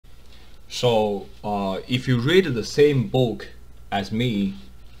So if you read the same book as me,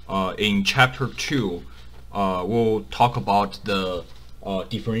 in chapter 2, we'll talk about the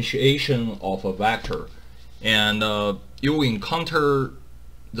differentiation of a vector, and you will encounter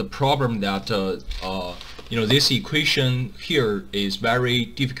the problem that this equation here is very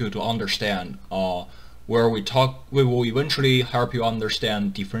difficult to understand. Where we will eventually help you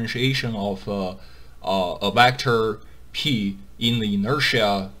understand differentiation of a vector p in the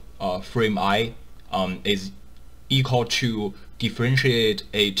inertia frame I is equal to differentiate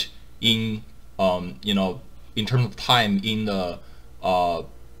it in in terms of time in the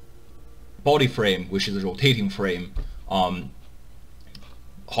body frame, which is a rotating frame.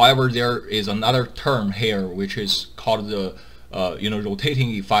 However, there is another term here which is called the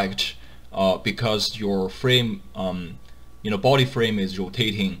rotating effect, because your frame body frame is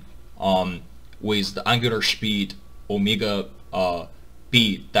rotating with the angular speed omega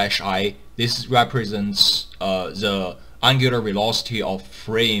b dash I. This represents the angular velocity of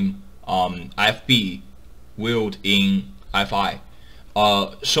frame fb wheeled in fi.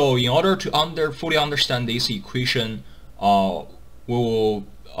 So in order to fully understand this equation, we will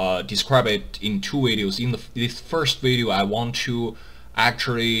describe it in two videos. In this first video, I want to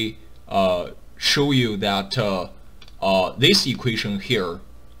actually show you that this equation here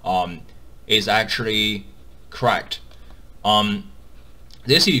is actually correct.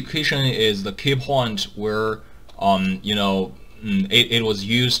 This equation is the key point where it was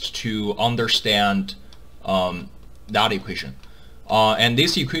used to understand that equation. And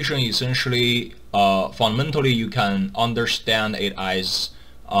this equation essentially, fundamentally, you can understand it as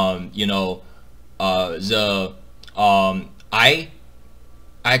the I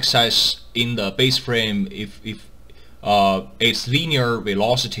axis in the base frame if its linear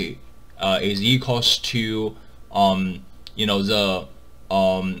velocity is equals to the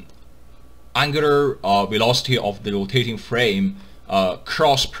angular velocity of the rotating frame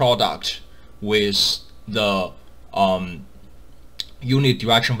cross product with the unit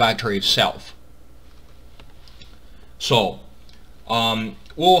direction vector itself. So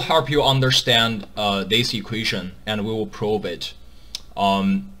we'll help you understand this equation, and we will prove it.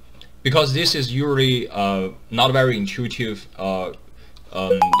 Because this is usually not very intuitive,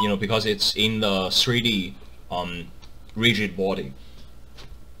 because it's in the 3D rigid body.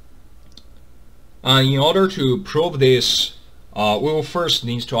 In order to prove this, we will first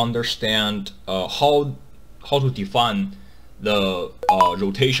need to understand how to define the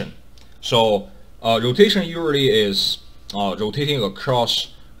rotation. So rotation usually is rotating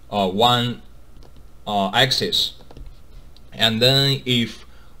across one axis, and then if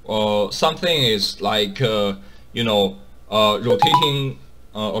something is like rotating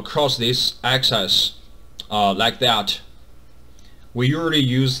across this axis like that, we usually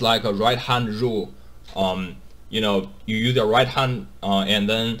use like a right hand rule. You use the right hand and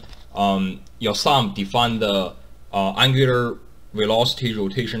then your thumb define the angular velocity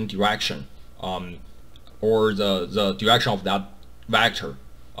rotation direction, or the direction of that vector,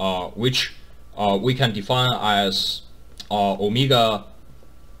 which we can define as omega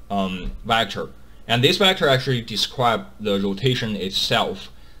vector. And this vector actually describes the rotation itself.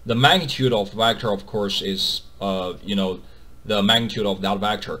 The magnitude of vector, of course, is the magnitude of that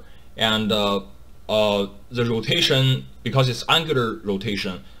vector, and the rotation, because it's angular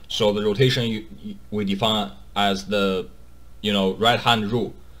rotation, so the rotation we define as the right hand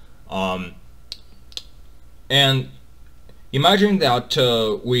rule. And imagine that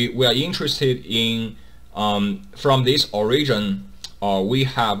we are interested in from this origin we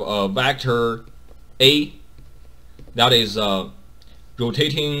have a vector A that is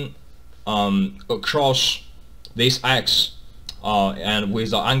rotating across this x and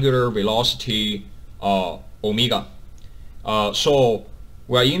with the angular velocity omega. So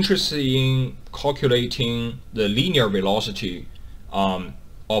we are interested in calculating the linear velocity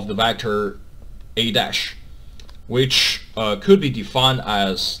of the vector A dash, which could be defined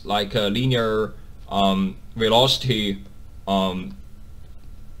as like a linear velocity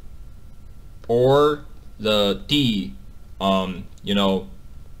or the d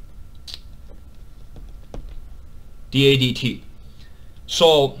dA dt.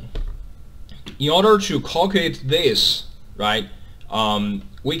 So in order to calculate this, right,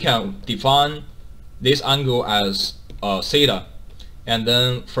 we can define this angle as theta, and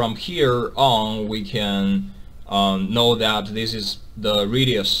then from here on we can know that this is the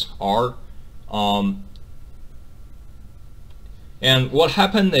radius r. And what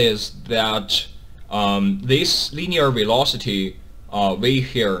happened is that this linear velocity v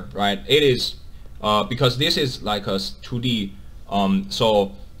here, right, it is because this is like a 2D,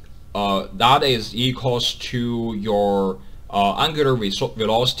 so that is equals to your angular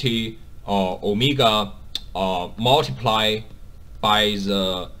velocity omega multiplied by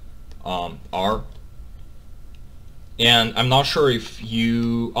the r. And I'm not sure if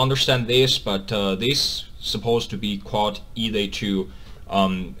you understand this, but this is supposed to be quite easy to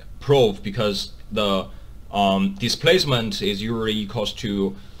prove, because the displacement is usually equals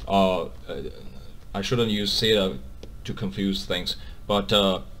to I shouldn't use theta to confuse things, but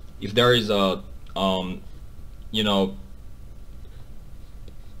if there is a you know,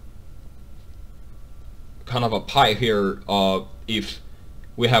 kind of a pi here, if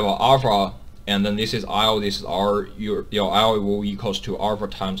we have an alpha and then this is L, this is R, your L will equals to alpha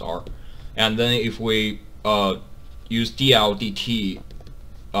times R. And then if we use dl dt,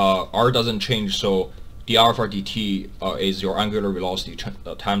 R doesn't change, so d alpha dt is your angular velocity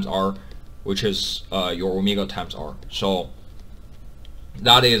times R, which is your omega times R. So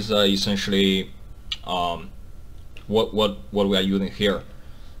that is essentially what we are using here.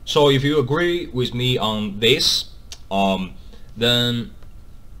 So if you agree with me on this, then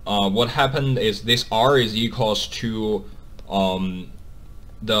what happened is this R is equals to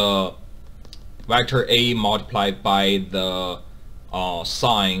the vector A multiplied by the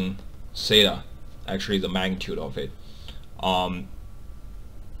sine theta, actually the magnitude of it, and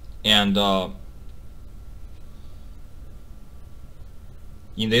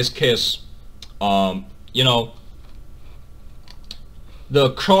in this case, you know,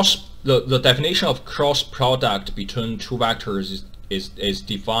 the definition of cross product between two vectors is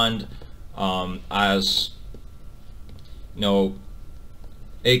defined as, you know,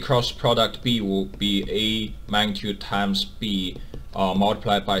 A cross product B will be A magnitude times B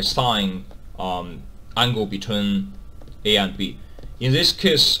multiplied by sine angle between A and B. In this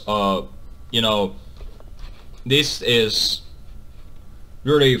case, you know, this is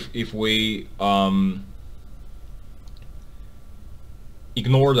really, if we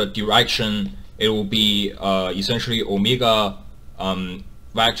ignore the direction, it will be essentially omega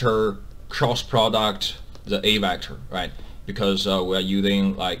vector cross product the A vector, right? Because we are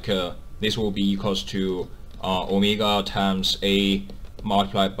using like this will be equals to omega times A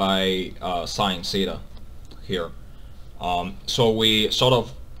multiplied by sine theta here. So we sort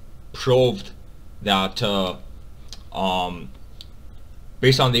of proved that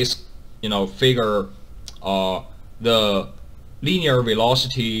based on this, you know, figure, the linear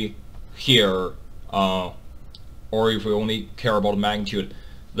velocity here, or if we only care about magnitude,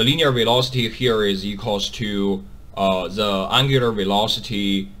 the linear velocity here is equals to the angular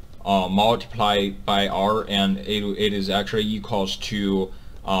velocity multiplied by R, and it is actually equals to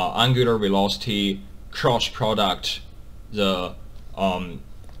angular velocity cross product the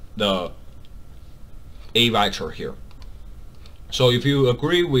A vector here. So if you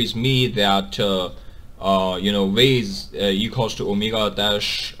agree with me that you know, V is equals to omega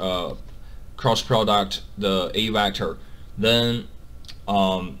dash cross product the A vector, then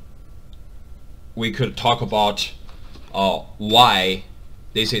we could talk about why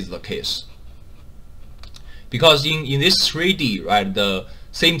this is the case. Because in this 3D, right, the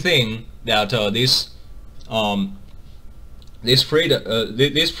same thing that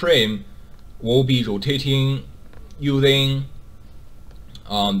this frame will be rotating using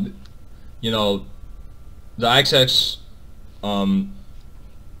you know, the x-axis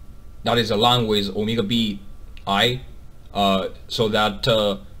that is aligned with omega b I, so that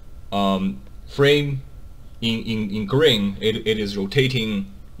frame in green, it is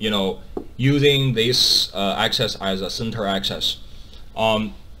rotating, you know, using this axis as a center axis.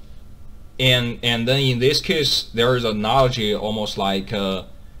 And then in this case, there is an analogy almost like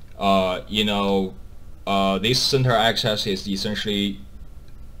you know, this center axis is essentially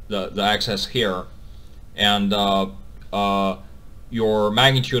the axis here, and your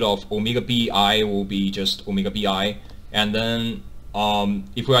magnitude of omega bi will be just omega bi. And then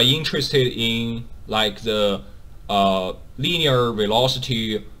if we are interested in like the linear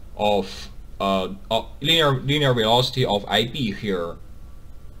velocity of linear velocity of IB here,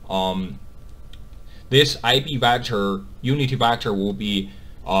 this IB vector, unity vector, will be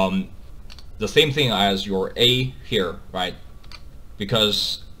the same thing as your A here, right?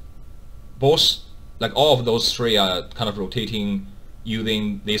 Because both, like all of those three, are kind of rotating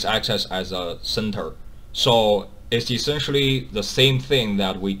using this axis as a center. So it's essentially the same thing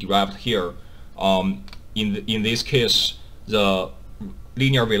that we derived here. In this case, the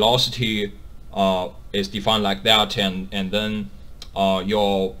linear velocity is defined like that, and then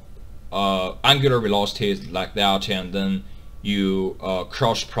your angular velocity is like that, and then you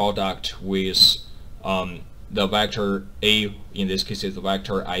cross product with the vector A, in this case is the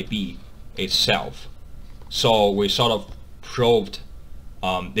vector IB itself. So we sort of proved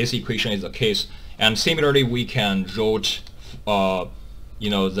this equation is the case, and similarly we can wrote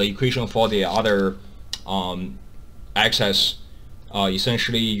the equation for the other axis.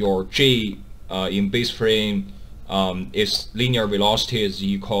 Essentially your J in base frame, its linear velocity is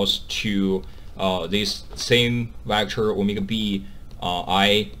equals to this same vector omega b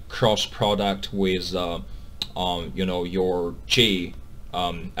I cross product with your J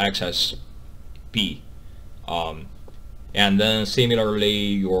axis B, and then similarly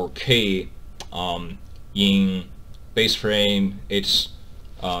your K in base frame, its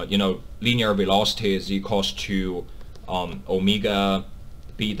linear velocity is equals to omega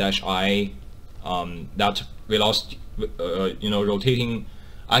b dash I, that velocity, rotating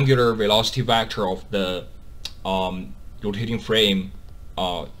angular velocity vector of the rotating frame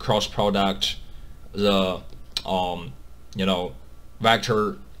cross product the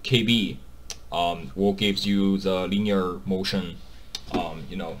vector KB will gives you the linear motion,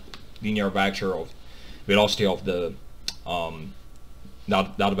 linear vector of velocity of the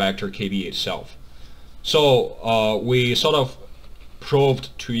that vector KB itself. So we sort of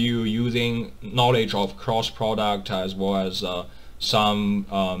proved to you using knowledge of cross product as well as some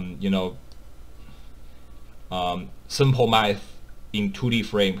simple math in 2D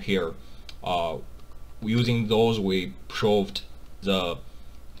frame here. Using those, we proved the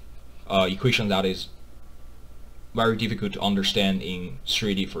equation that is very difficult to understand in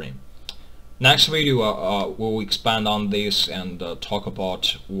 3D frame. Next video we'll expand on this and talk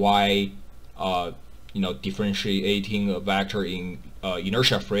about why differentiating a vector in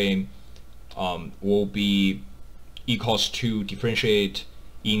inertia frame will be equals to differentiate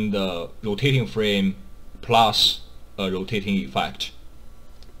in the rotating frame plus a rotating effect.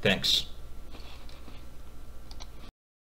 Thanks.